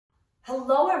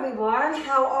Hello everyone,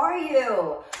 how are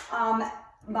you?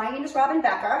 My name is Robin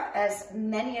Becker. As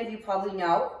many of you probably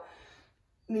know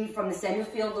me from the Samuel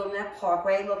Field Luminac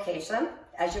Parkway location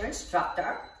as your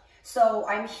instructor. So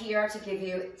I'm here to give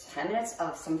you 10 minutes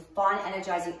of some fun,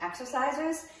 energizing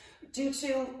exercises due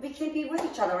to we can't be with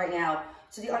each other right now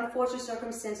to the unfortunate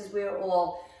circumstances we're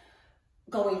all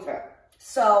going through.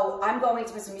 So I'm going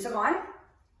to put some music on,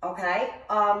 okay?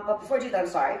 But before I do that, I'm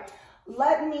sorry.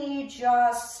 Let me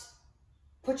just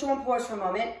put you on pause for a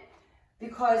moment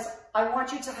because I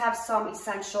want you to have some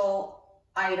essential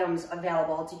items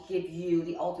available to give you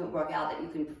the ultimate workout that you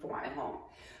can perform at home.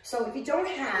 So if you don't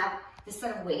have this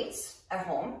set of weights at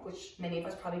home, which many of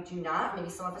us probably do not,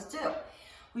 maybe some of us do,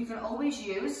 we can always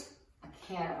use a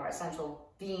can of our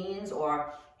essential beans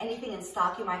or anything in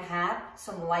stock you might have,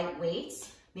 some light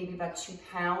weights, maybe about 2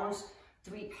 pounds,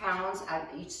 3 pounds at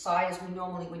each side as we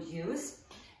normally would use.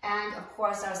 And of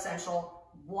course our essential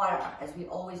water, as we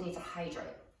always need to hydrate,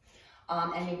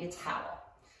 and maybe a towel.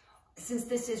 Since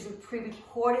this is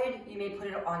pre-recorded, you may put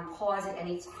it on pause at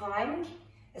any time,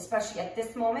 especially at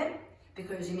this moment,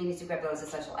 because you may need to grab those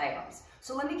essential items.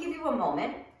 So let me give you a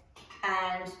moment,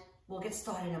 and we'll get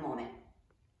started in a moment.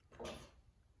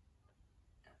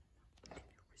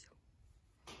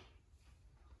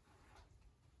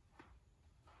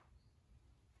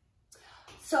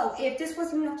 So if this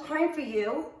wasn't enough time for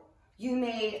you, you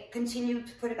may continue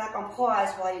to put it back on pause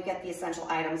while you get the essential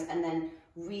items and then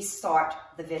restart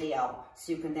the video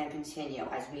so you can then continue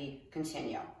as we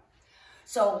continue.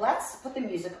 So let's put the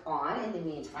music on in the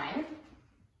meantime.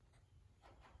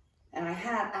 And I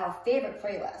have our favorite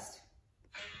playlist.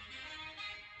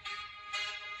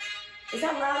 Is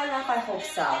that loud enough? I hope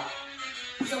so.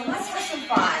 So let's have some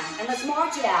fun and let's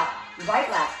march it out. Right,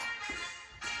 left.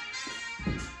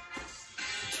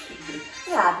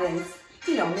 It happens.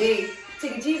 You know me.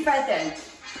 Take a deep breath in.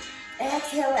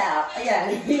 Exhale out.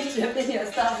 Again, reach up in here.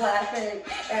 Stop laughing.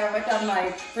 Erica,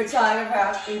 my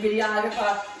photographer and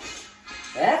videographer.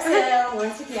 Exhale.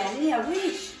 Once again. Inhale.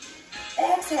 Reach.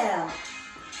 Exhale.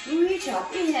 Reach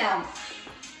up. Inhale.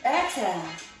 Exhale.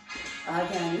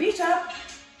 Again. Reach up.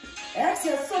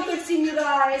 Exhale. So good seeing you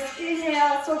guys.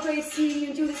 Inhale. So great seeing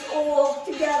you do this all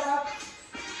together.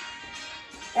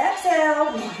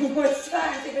 Exhale, one more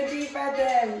time, take a deep breath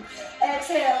in.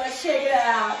 Exhale, let's shake it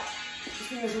out. Just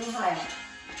bring it a little higher,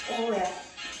 all the way up.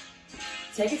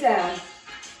 Take it down.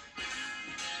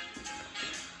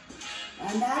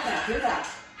 And back up, here we go.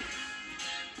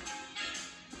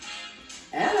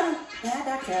 And on,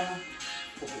 back down.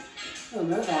 A little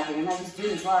nerve wracking, I'm not just doing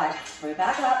this live. Bring it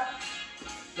back up.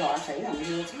 Well, I'll show you, I'm gonna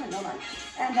do a little time, don't I?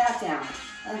 And back down.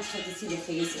 I just like to see your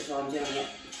faces while I'm doing it.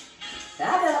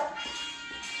 Back up.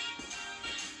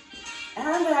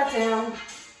 And back down.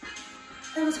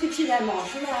 And let's continue that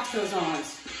march. Relax those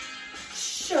arms.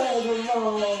 Shoulder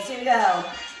rolls. Here we go.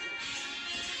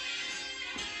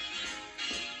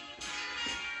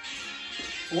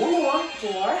 One more.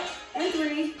 4 and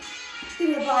 3. Give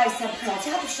me a bicep curl.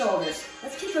 Tap the shoulders.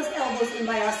 Let's keep those elbows in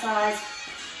by our sides.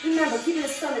 Remember, keeping the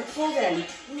stomach pulled in.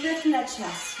 Lifting that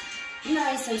chest.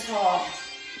 Nice and tall.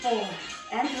 4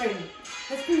 and 3.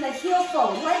 Let's bring the heel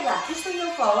forward. Right, left. Push the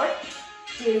heel forward.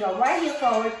 Here we go, right heel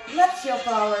forward, left heel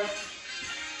forward.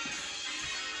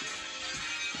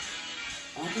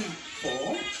 Again,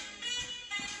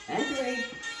 4 and 3,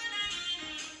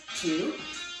 2,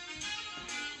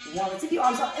 1. Let's take the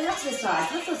arms up and up to the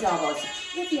side. Lift those elbows.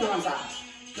 Lift the arms up.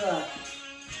 Good.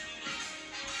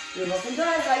 You're looking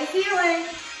good. How are you feeling?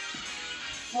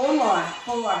 4 more.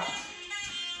 4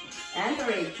 and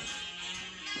 3,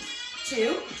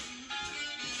 2.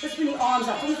 Let's bring the arms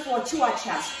up from the floor to our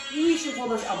chest. Reach and pull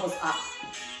those elbows up.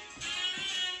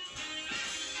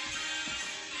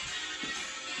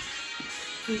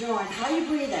 Keep going. How are you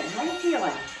breathing? How are you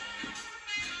feeling?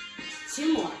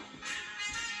 2 more.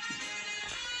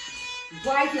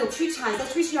 Right heel 2 times.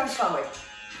 Let's reach the arms forward.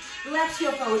 Left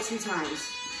heel forward 2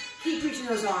 times. Keep reaching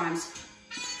those arms.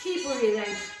 Keep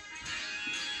breathing.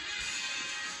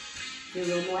 You're a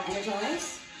little more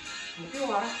energized. Hope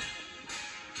you are.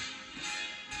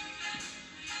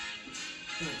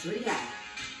 Do it again.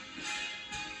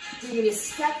 You're going to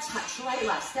step, touch, right,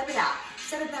 left. Step it out.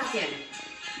 Step it back in.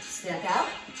 Step out.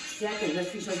 Step in.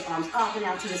 Let's reach those arms up and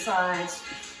out to the sides.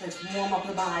 Let's warm up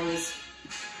the bodies.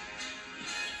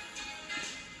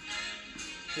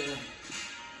 Good.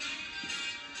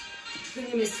 You're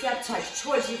going to step, touch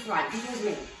towards your front. Come towards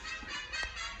me.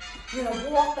 You're going to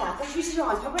walk back. Let's reach your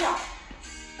arms. Pop it up.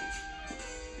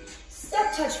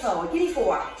 Step, touch forward. Give me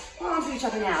 4. Arms reach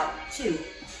up and out. 2,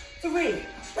 3.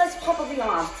 Let's pump up the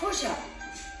arms. Push up.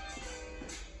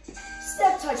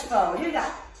 Step touch forward. Here we go.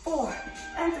 4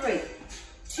 and 3,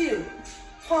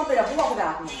 bump it up, walk it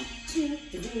back. 1, 2,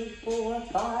 3, 4,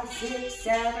 5, 6,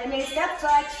 7, 8, step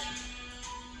touch.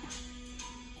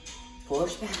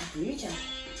 Push back, reach up.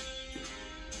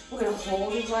 We're gonna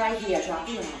hold it right here, drop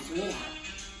your arms, reach out.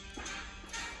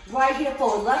 Right here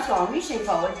forward, left arm, reaching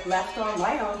forward, left arm,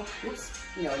 right arm, oops,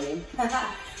 you know what I mean.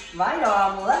 Right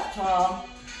arm, left arm.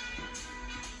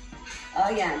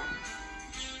 Again,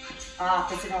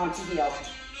 opposite arm to heel.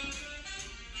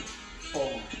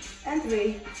 4 and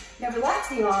 3. Now relax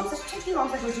the arms. Let's take the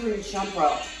arms like we're doing a jump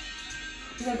rope.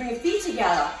 You're going to bring your feet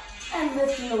together and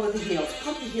lift and lower the heels.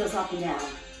 Pump the heels up and down.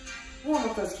 Warm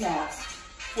up those calves.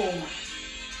 4,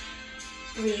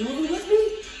 3, moving with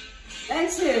me.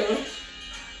 And 2.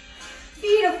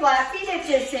 Feet are flat, feet are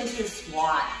just into your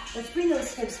squat. Let's bring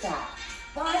those hips back.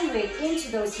 Body weight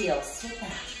into those heels. Sit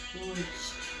back,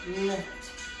 reach, lift.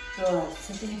 Good,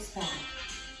 sit the hips back.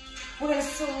 We're going to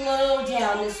slow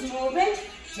down this movement.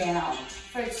 Down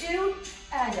for 2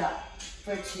 and up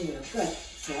for 2. Good.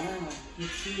 Down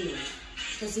for 2.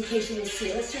 Just in case you didn't see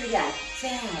it, let's do it again.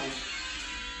 Down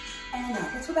and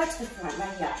up. Let's go back to the front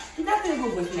right here. You're not going to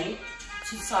move with me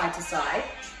to side.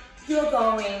 You're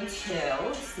going to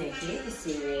stay here to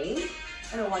see me.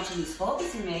 I don't want you to lose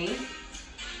focus in me.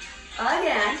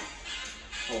 Again.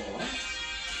 4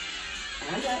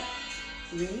 and up.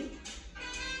 3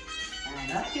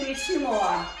 and up. Give me 2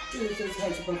 more. Lift those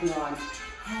heads above your arms.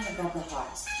 Head above the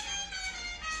heart.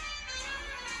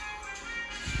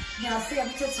 Now stay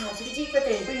up to the top. Take a deep breath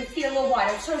in. Bring your feet a little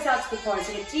wider. Toes out to the corner.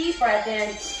 Take a deep breath in.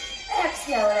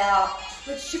 Exhale it out.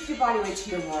 Let's shift your body weight to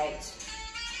your right.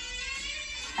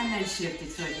 And then shift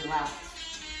it towards your left.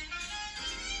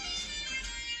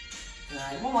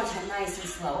 Good. One more time. Nice and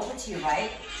slow. Over to your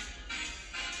right.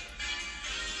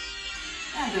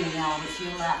 And bring it now over to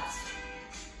your left.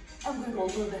 I'm going to go a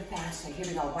little bit faster. Here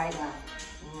we go. Right, left.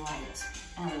 Right.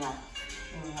 And left.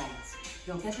 Right.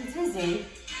 Don't get too dizzy.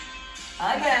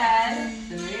 Again.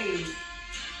 3.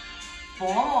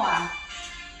 4 more.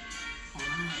 5.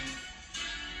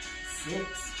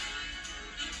 6.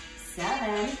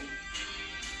 7.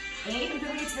 8. And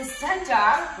bring it to the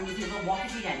center. Bring your feet, walk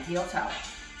it again. Heel toe.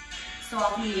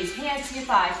 Soft knees. Hands to your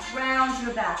thighs. Round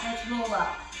your back. Let's roll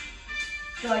up.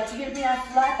 Good. You're going to bring our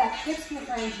flat back. Hips can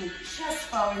behind you. Chest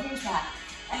forward. Hinge back.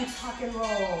 And tuck and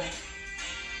roll.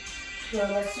 Good.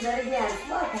 Let's do that again.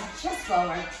 Flat back. Chest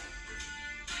forward.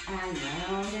 And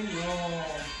round and roll.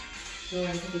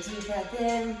 Good. Take a deep breath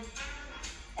in.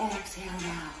 Exhale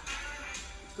now.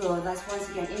 Good. Let's once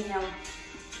again inhale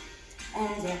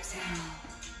and exhale.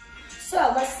 So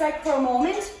let's psych for a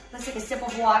moment. Let's take a sip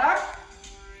of water.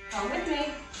 Come with me.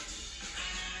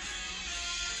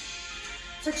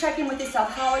 So check in with yourself.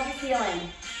 How are you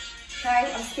feeling?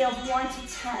 Okay, on a scale of 1 to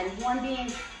 10. 1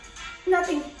 being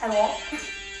nothing at all.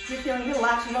 You're feeling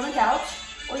relaxed on the couch.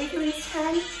 Or you're feeling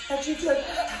 10 that you feel like,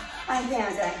 I'm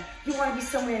dancing. You want to be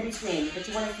somewhere in between, but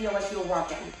you want to feel like you're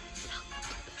working.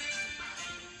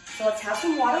 So let's have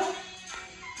some water.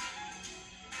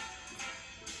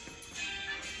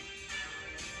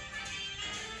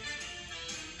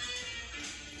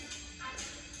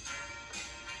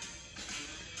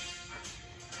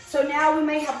 So now we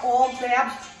may have all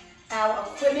grabbed our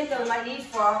equipment that we might need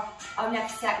for our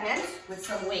next segment with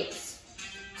some weights.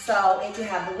 So if you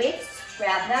have the weights,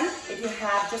 grab them. If you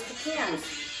have just the cans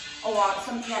or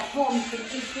something at home, you can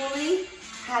equally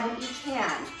have in each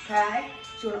hand, okay?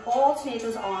 So you're gonna alternate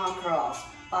those arm curls,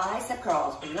 bicep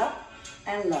curls, bring it up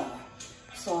and lower.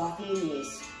 Soft your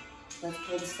knees. Let's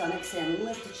pull the stomachs in,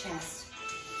 lift the chest,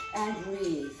 and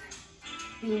breathe.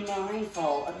 Be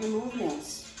mindful of your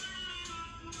movements.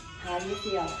 How do you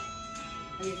feel?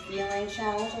 Are you feeling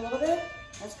challenged a little bit?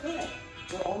 That's good.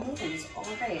 We're all moving, it's all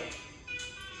great.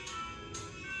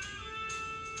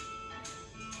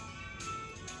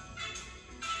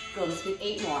 Good, let's do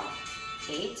 8 more.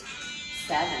 8,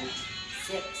 7,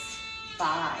 6,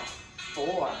 5,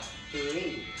 4,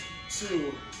 3,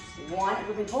 2, 1. And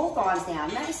we'll bring both arms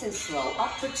down, nice and slow.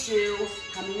 Up for 2.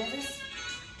 How many of this?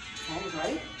 10,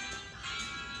 right?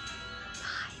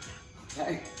 5.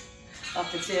 Okay. Up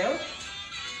for 2.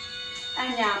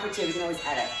 And down for 2. We can always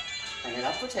edit. Bring it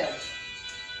up for 2.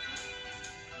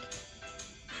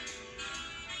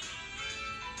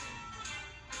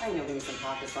 I know we need some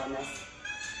practice on this.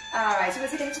 All right, so we're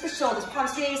going to get to the shoulders.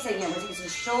 Palms facing in. We're going to get to the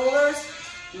shoulders.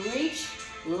 Reach,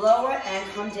 lower,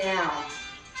 and come down.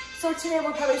 So today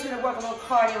we're probably just going to work a little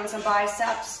cardio on some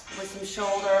biceps with some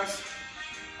shoulders.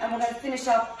 And we're going to finish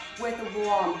up with a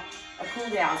cool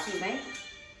down, excuse me.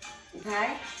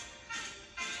 Okay?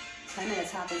 10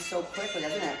 minutes happens so quickly,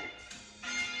 doesn't it?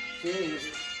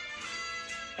 Jeez.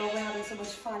 Oh, we're having so much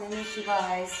fun in this, you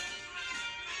guys.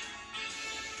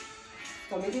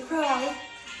 Don't make me cry.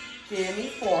 Give me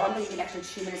 4. I'm going to give you an extra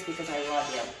 2 minutes because I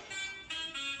love you.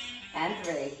 And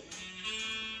 3.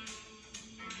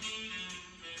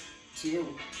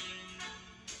 2.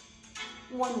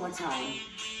 One more time.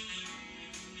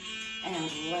 And I'm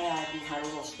glad we had a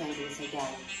little strength in this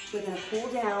again. We're going to cool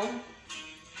down,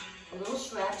 a little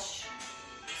stretch.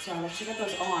 So let's check out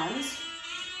those arms.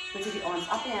 We'll do the arms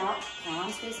up and out,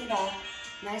 palms facing back.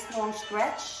 Nice long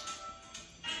stretch.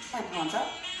 And palms up.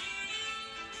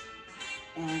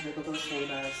 And wiggle those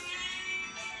fingers.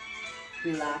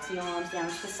 Relax the arms down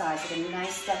to the side. So get a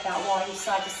nice step out, walking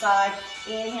side to side.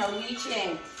 Inhale,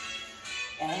 reaching.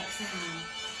 Exhale.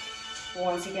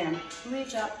 Once again,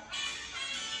 reach up.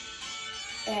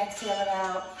 Exhale it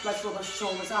out. Let's roll the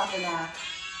shoulders up and back.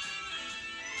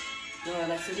 Good,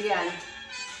 let's do it again.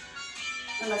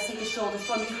 And let's take the shoulders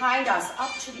from behind us,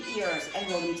 up to the ears,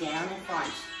 and roll them down in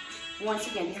front. Once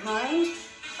again, behind,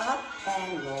 up,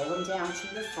 and roll them down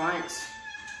to the front.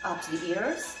 Up to the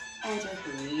ears, and just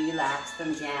relax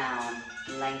them down.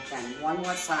 Lengthen. One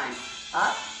more time.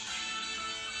 Up,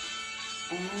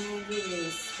 and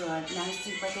release. Good. Nice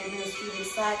deep breath in. Release feet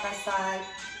side by side.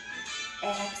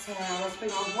 Exhale. Let's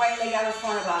bring our right leg out in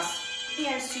front of us.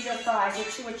 Hands to your thighs or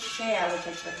to a chair, which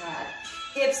I should have had.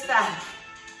 Hips back.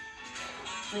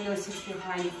 Bring those hips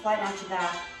behind you. Flatten out your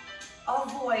back.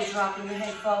 Avoid dropping your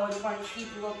head forward. You want to keep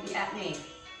looking at me.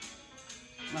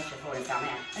 Unless you're forward down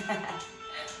there.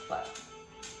 But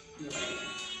you know what I mean.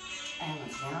 And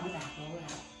let's round the back. Roll it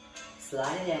out.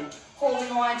 Slide it in.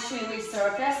 Holding on to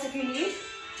resurface if you need.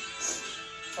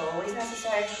 It's always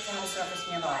necessary to have a surface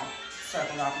nearby.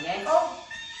 Circle off the ankle.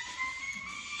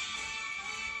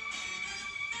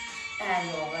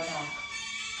 And roll it back.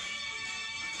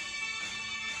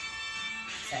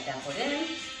 Set that foot in.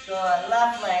 Good.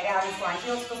 Left leg out in front.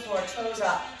 Heels to the floor. Toes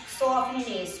up. Soften your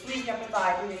knees. Squeeze your upper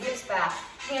thigh. Bring your hips back.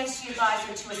 Hands to your thighs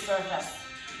into a surface.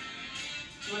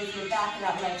 With your back and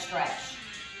up leg stretch.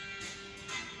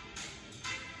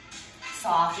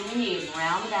 Soften your knees.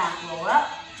 Round the back. Roll up.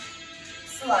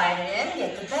 Slide it in.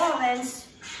 Get the balance.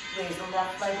 Raise the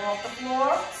left leg off the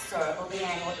floor. Circle the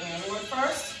ankle inward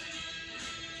first.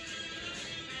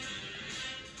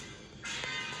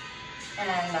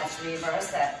 And let's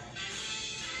reverse it.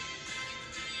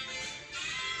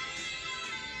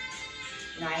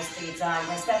 Nicely done.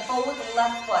 Now step forward with the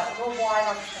left foot, a little wide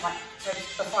on the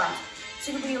front.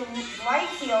 So you'll be right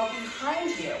heel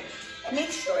behind you. And make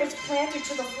sure it's planted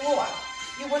to the floor.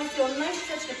 You want to feel a nice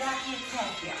stretch the back of your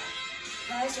calf here.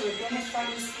 Okay, so we bend the front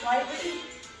knee slightly.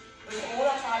 Bring all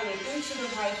that body into the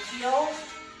right heel.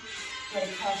 Get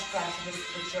a calf stretch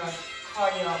with your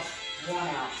cardio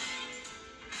worn out.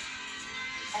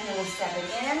 And then we'll step it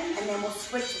in, and then we'll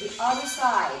switch to the other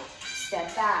side.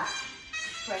 Step back.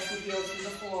 Press the heels to the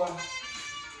floor.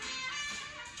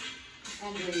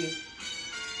 And breathe.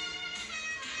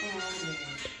 And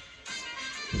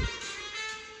breathe.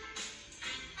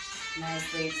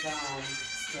 Nicely done.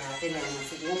 Step it in. Let's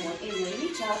take one more inhale.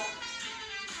 Reach up.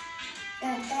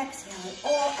 And exhale it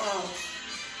all out.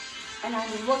 And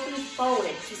I'm looking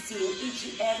forward to seeing each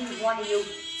and every one of you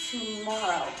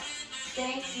tomorrow.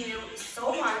 Thank you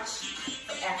so much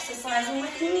for exercising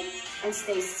with me, and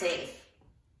stay safe.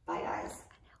 Bye, guys.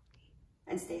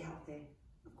 And stay healthy,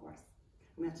 of course.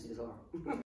 I'm going to have to do this over.